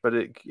this much, but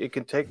it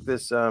can take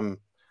this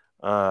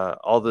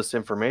all this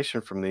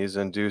information from these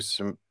and do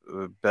some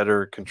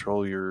better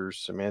control your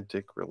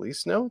semantic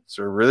release notes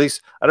or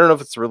release. I don't know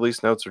if it's the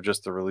release notes or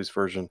just the release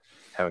version.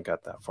 Haven't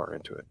got that far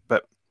into it,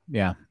 but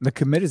yeah, the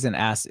Commitizen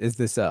asks, is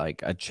this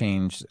like a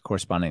change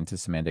corresponding to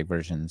semantic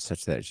versions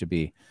such that it should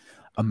be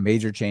a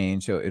major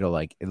change? So it'll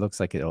like, it looks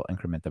like it'll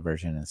increment the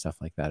version and stuff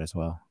like that as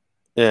well.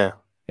 Yeah.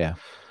 Yeah.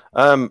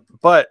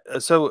 But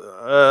so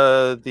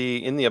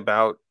in the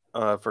about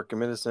for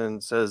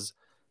Commitizen says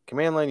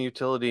command line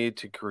utility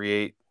to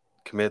create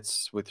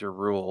commits with your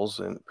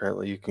rules, and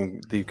apparently you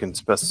can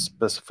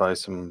specify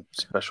some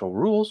special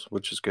rules,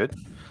 which is good.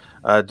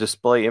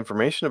 Display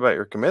information about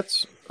your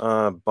commits,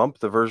 bump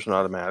the version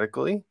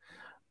automatically,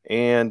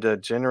 and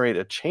generate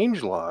a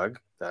change log.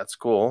 That's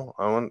cool.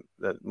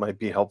 That might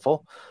be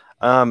helpful.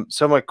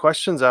 So my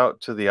question's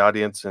out to the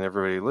audience and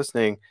everybody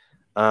listening.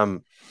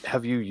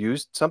 Have you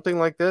used something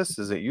like this?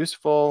 Is it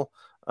useful?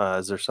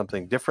 Is there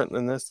something different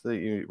than this that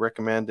you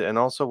recommend? And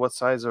also, what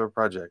size of a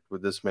project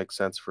would this make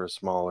sense for a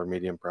small or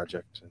medium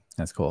project?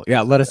 That's cool.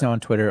 Yeah, let us know on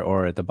Twitter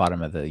or at the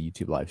bottom of the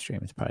YouTube live stream.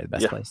 It's probably the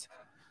best place.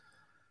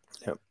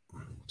 Yep.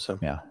 So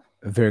yeah,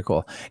 very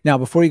cool. Now,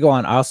 before you go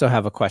on, I also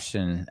have a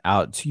question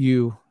out to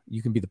you.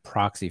 You can be the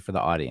proxy for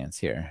the audience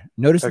here.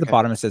 Notice at the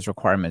bottom it says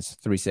requirements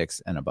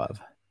 3.6 and above.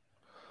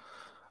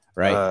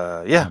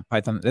 Right? Yeah.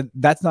 Python.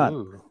 That's not.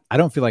 Ooh. I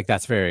don't feel like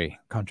that's very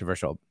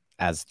controversial,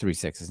 as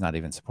 3.6 is not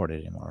even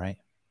supported anymore, right?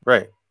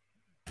 Right.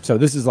 So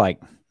this is like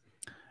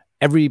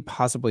every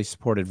possibly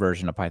supported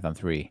version of Python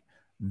 3.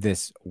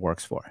 This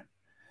works for.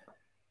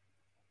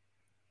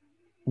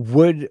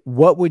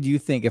 What would you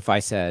think if I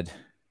said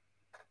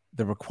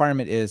the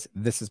requirement is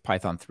this is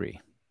Python 3,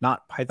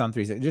 not Python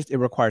 3, just it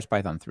requires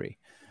Python 3,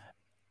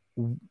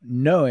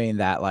 knowing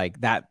that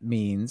like that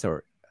means,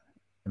 or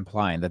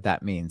implying that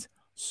that means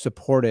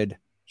supported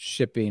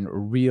shipping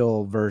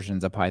real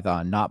versions of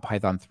Python, not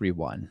Python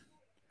 3.1,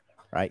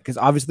 right? Because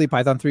obviously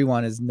Python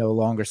 3.1 is no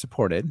longer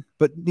supported,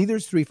 but neither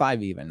is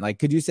 3.5 even. Like,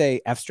 could you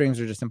say F strings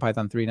are just in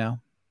Python 3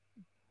 now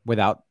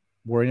without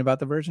worrying about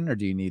the version, or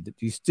do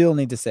you still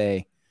need to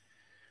say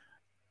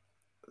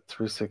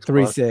 3.6,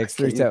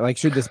 3.7? Like,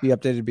 should this be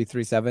updated to be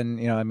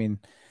 3.7? You know, I mean,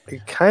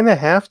 you kind of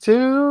have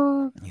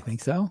to. You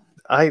think so?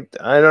 I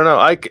don't know.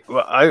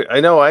 I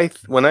know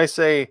when I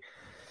say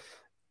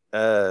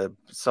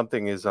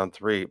something is on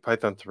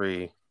Python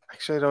 3,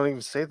 actually I don't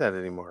even say that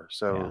anymore.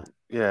 So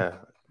yeah.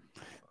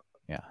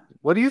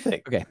 What do you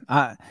think? Okay.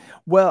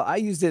 Well, I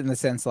used it in the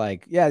sense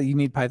like, yeah, you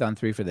need Python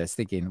 3 for this,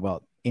 thinking,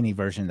 well, any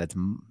version that's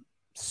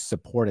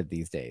supported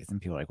these days.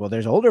 And people are like, well,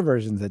 there's older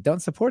versions that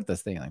don't support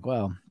this thing. Like,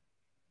 well,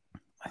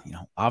 you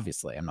know,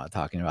 obviously I'm not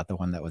talking about the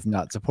one that was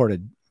not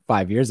supported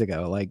 5 years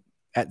ago. Like,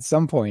 at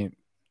some point,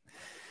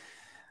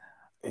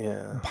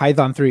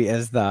 Python 3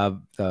 is the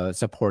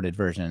supported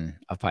version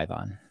of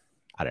Python.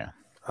 I don't know.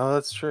 Oh,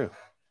 that's true.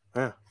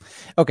 Yeah.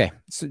 Okay.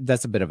 So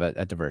that's a bit of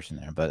a diversion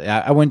there, but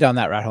I went down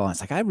that rat hole and it's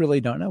like, I really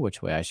don't know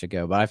which way I should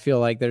go, but I feel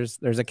like there's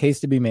a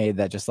case to be made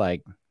that just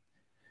like,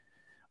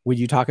 when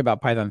you talk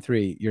about Python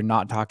 3, you're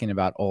not talking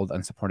about old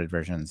unsupported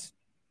versions.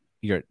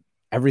 You're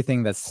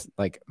everything that's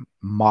like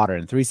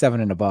modern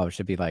 3.7 and above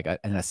should be like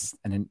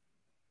an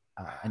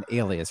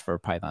alias for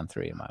Python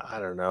 3. In my opinion. I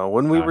don't know.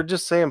 When we were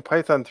just saying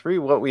Python 3,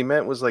 what we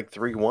meant was like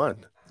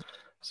 3.1.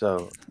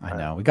 So I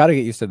know we got to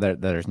get used to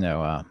that. There's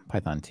no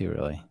Python 2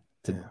 really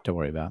to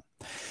worry about.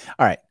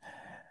 All right.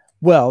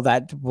 Well,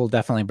 that will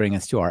definitely bring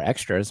us to our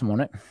extras,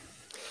 won't it?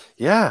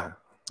 Yeah.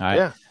 All right.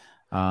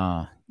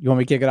 Yeah. You want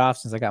me to kick it off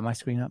since I got my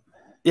screen up?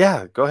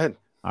 Yeah, go ahead.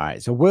 All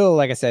right. So Will,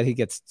 like I said, he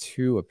gets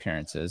 2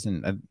 appearances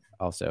and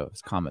also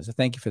his comments. So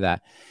thank you for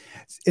that.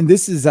 And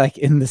this is like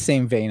in the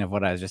same vein of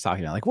what I was just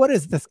talking about. Like, what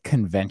is this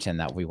convention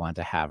that we want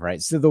to have,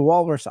 right? So the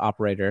walrus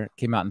operator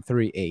came out in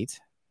 3.8,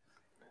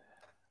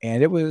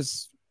 and it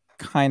was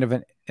kind of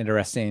an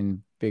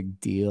interesting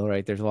big deal,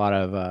 right? There's a lot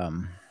of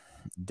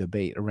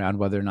debate around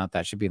whether or not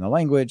that should be in the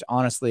language.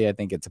 Honestly, I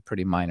think it's a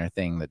pretty minor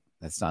thing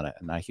that's not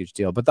a huge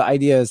deal. But the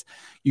idea is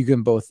you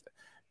can both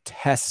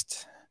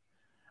test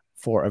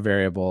for a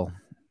variable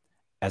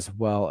as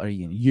well, or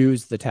you can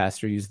use the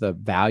test or use the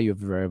value of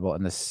the variable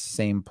in the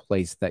same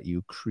place that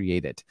you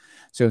create it.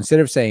 So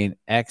instead of saying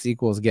x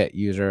equals get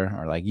user,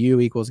 or like u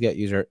equals get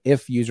user,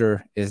 if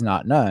user is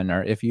not none,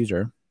 or if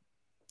user,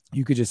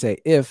 you could just say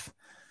if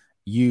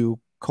u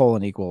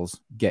colon equals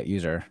get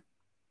user,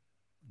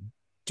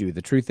 do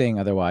the true thing,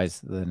 otherwise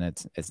then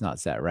it's not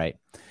set, right?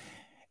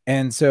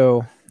 And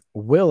so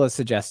Will is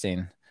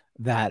suggesting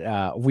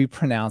that we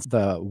pronounce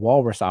the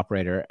walrus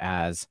operator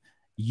as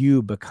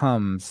u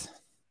becomes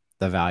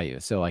the value.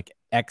 So like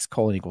x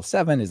colon equals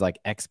 7 is like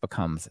x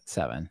becomes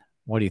 7.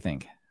 What do you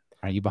think?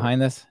 Are you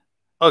behind this?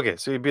 Okay,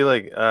 so you'd be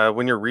like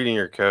when you're reading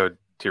your code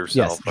to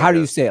yourself. Yes. How do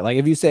you say it? Like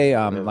if you say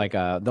like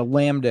the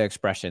lambda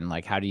expression,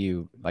 like how do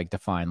you like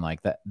define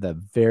like the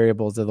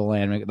variables of the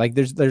lambda? Like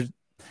there's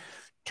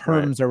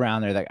terms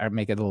around there that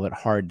make it a little bit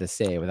hard to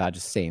say without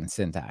just saying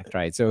syntax,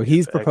 right? So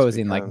he's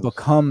proposing like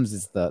becomes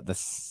is the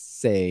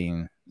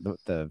saying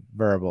the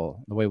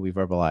verbal, the way we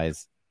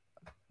verbalize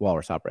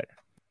walrus operator.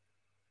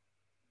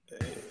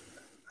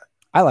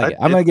 I like it.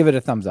 I'm going to give it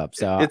a thumbs up.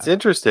 So it's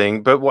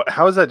interesting, but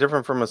how is that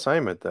different from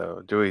assignment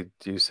though? Do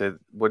you say,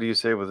 what do you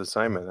say with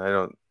assignment? I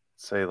don't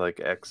say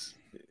like X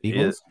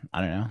equals.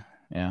 I don't know.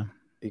 Yeah.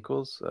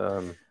 Equals.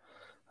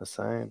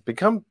 Assign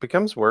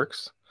becomes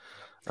works.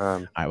 All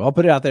right. Well, I'll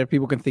put it out there.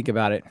 People can think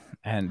about it.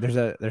 And there's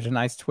a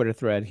nice Twitter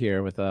thread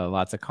here with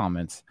lots of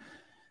comments.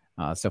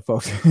 So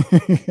folks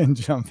can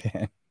jump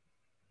in.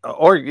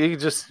 Or you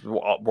just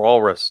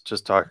walrus,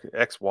 just talk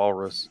X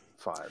walrus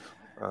 5.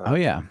 Oh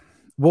yeah.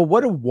 Well,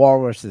 what do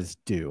walruses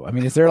do? I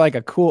mean, is there like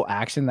a cool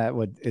action that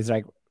is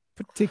like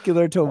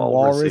particular to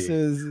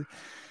walruses?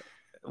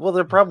 Well,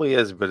 there probably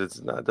is, but it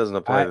doesn't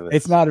apply to this.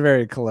 It's not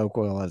very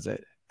colloquial, is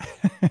it?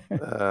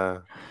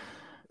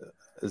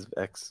 Is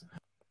X.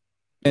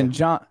 And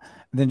John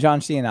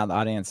Sheehan out of the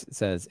audience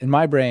says, in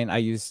my brain, I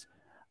use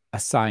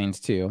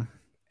assigned to,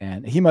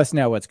 and he must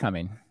know what's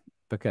coming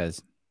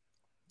because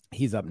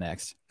he's up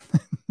next.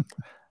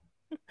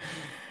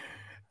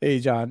 Hey,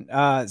 John.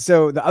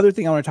 So the other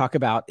thing I want to talk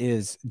about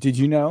is, did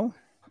you know,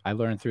 I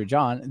learned through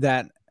John,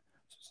 that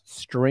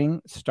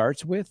string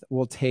starts with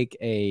will take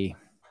an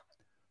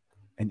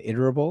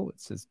iterable,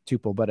 it says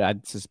tuple, but I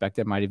suspect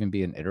it might even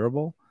be an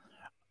iterable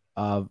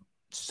of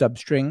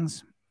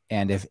substrings.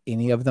 And if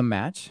any of them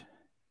match,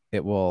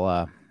 it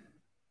will,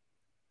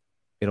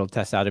 it'll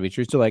test out to be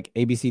true. So like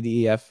A, B, C,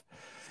 D, E, F,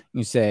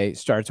 you say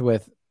starts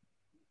with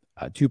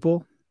a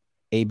tuple,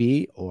 A,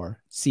 B,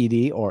 or C,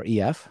 D, or E,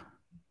 F.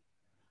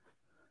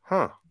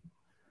 Huh.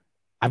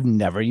 I've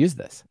never used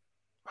this.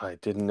 I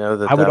didn't know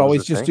that. I would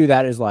always just do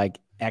that as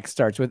like X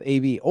starts with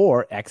AB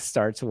or X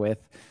starts with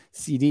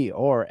CD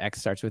or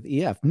X starts with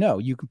EF. No,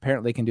 you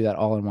apparently can do that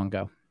all in one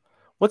go.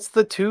 What's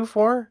the 2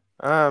 for?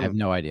 I have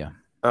no idea.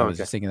 I was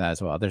just thinking that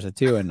as well. There's a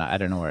 2 and I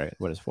don't know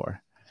what it's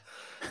for.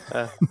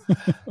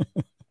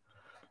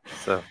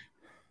 So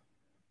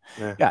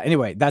yeah.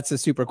 Anyway, that's a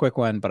super quick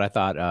one, but I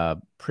thought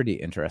pretty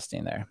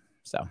interesting there.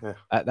 So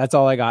that's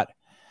all I got.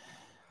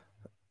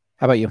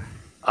 How about you?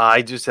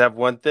 I just have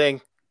one thing.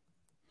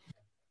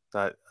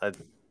 We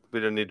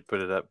don't need to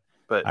put it up,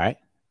 but all right.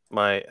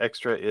 My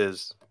extra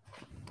is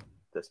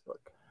this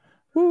book.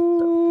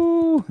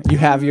 Woo! You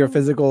have your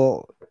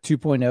physical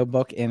 2.0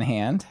 book in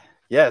hand.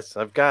 Yes,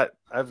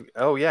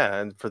 oh yeah,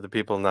 and for the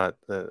people not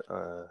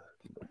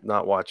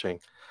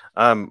watching,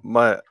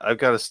 I've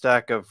got a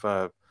stack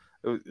of.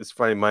 It's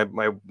funny.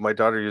 My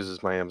daughter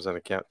uses my Amazon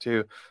account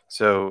too.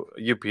 So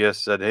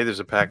UPS said, "Hey,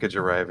 there's a package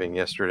arriving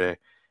yesterday."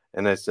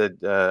 And I said,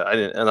 I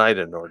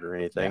didn't order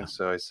anything. Yeah.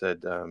 So I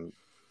said,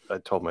 I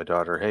told my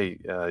daughter, hey,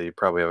 you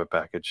probably have a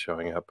package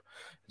showing up.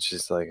 And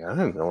she's like, I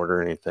didn't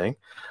order anything.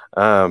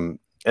 And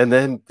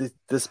then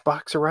this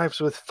box arrives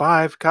with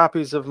 5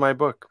 copies of my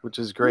book, which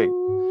is great.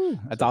 Ooh,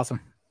 that's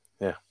awesome.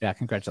 Yeah. Yeah.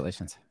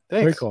 Congratulations.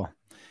 Thanks. Very cool.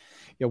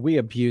 Yeah. We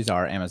abuse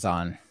our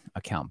Amazon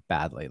account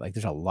badly. Like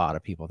there's a lot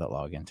of people that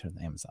log into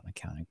the Amazon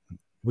account.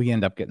 We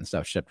end up getting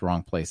stuff shipped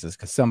wrong places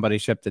because somebody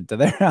shipped it to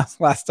their house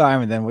last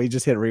time, and then we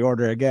just hit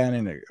reorder again.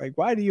 And like,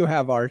 why do you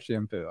have our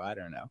shampoo? I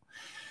don't know.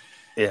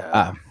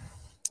 Yeah.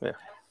 Yeah.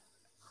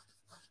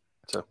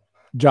 So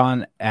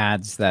John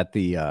adds that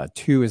the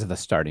 2 is the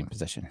starting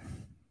position.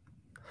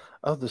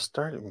 Oh, the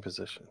starting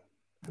position.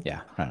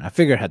 Yeah. Right. I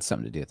figured it had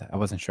something to do with that. I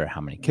wasn't sure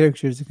how many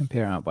characters to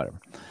compare on, whatever.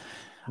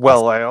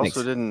 Well, I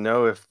also didn't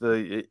know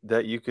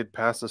that you could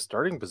pass a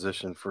starting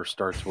position for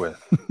starts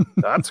with.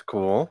 That's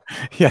cool.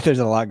 Yeah, there's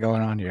a lot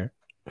going on here.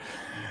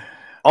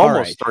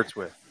 Almost starts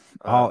with.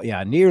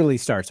 Nearly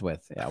starts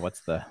with. Yeah,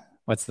 what's the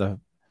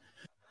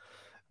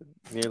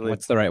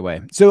right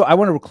way? So I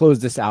want to close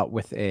this out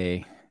with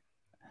a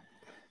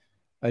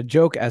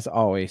joke as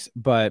always,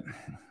 but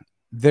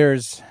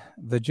there's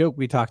the joke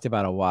we talked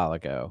about a while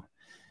ago,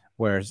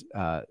 where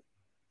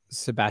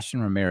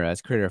Sebastian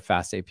Ramirez, creator of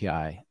Fast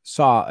API,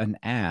 saw an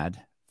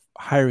ad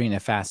hiring a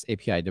Fast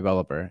API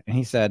developer, and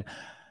he said,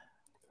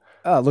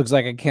 "Oh, looks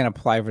like I can't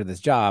apply for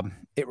this job.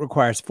 It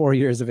requires 4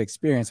 years of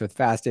experience with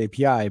Fast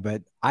API,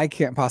 but I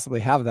can't possibly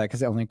have that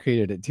because I only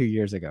created it 2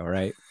 years ago,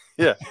 right?"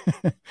 Yeah.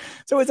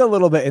 So it's a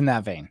little bit in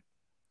that vein.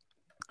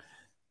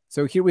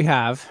 So here we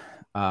have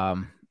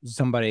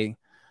somebody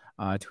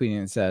tweeting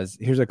and says,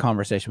 "Here's a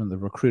conversation with the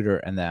recruiter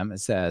and them." It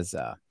says,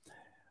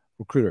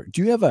 "Recruiter,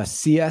 do you have a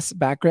CS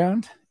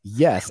background?"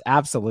 "Yes,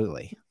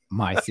 absolutely.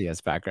 My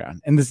CS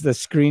background." And this is the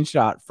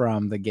screenshot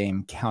from the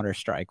game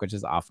Counter-Strike, which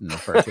is often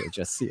referred to as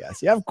just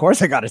CS. Yeah, of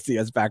course I got a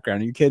CS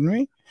background. Are you kidding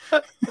me?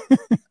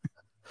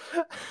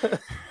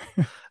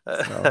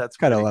 That's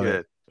kind of love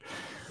it.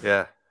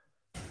 Yeah.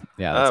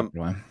 Yeah, that's a good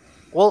one.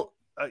 Well,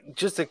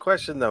 just a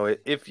question though.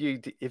 If you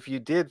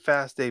did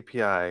Fast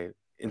API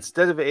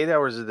instead of 8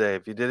 hours a day,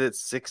 if you did it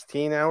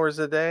 16 hours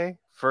a day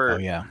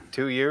for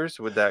 2 years,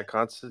 would that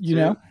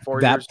constitute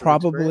 4 years?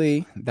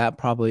 That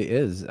probably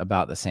is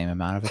about the same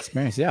amount of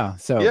experience. Yeah.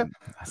 So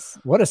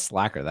what a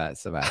slacker that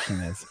Sebastian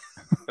is.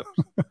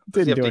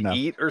 Does he have to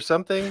eat or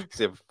something? Does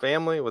he have a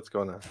family? What's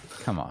going on?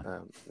 Come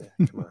on.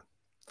 Come on.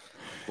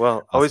 Well,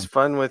 awesome. Always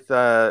fun with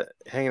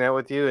hanging out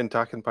with you and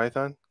talking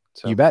Python.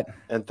 So, you bet.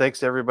 And thanks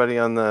to everybody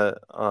on that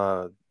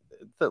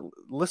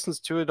listens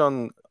to it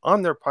on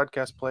their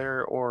podcast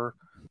player or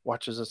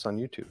watches us on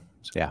YouTube.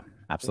 So, Yeah,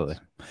 absolutely.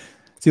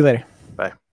 See you later. bye.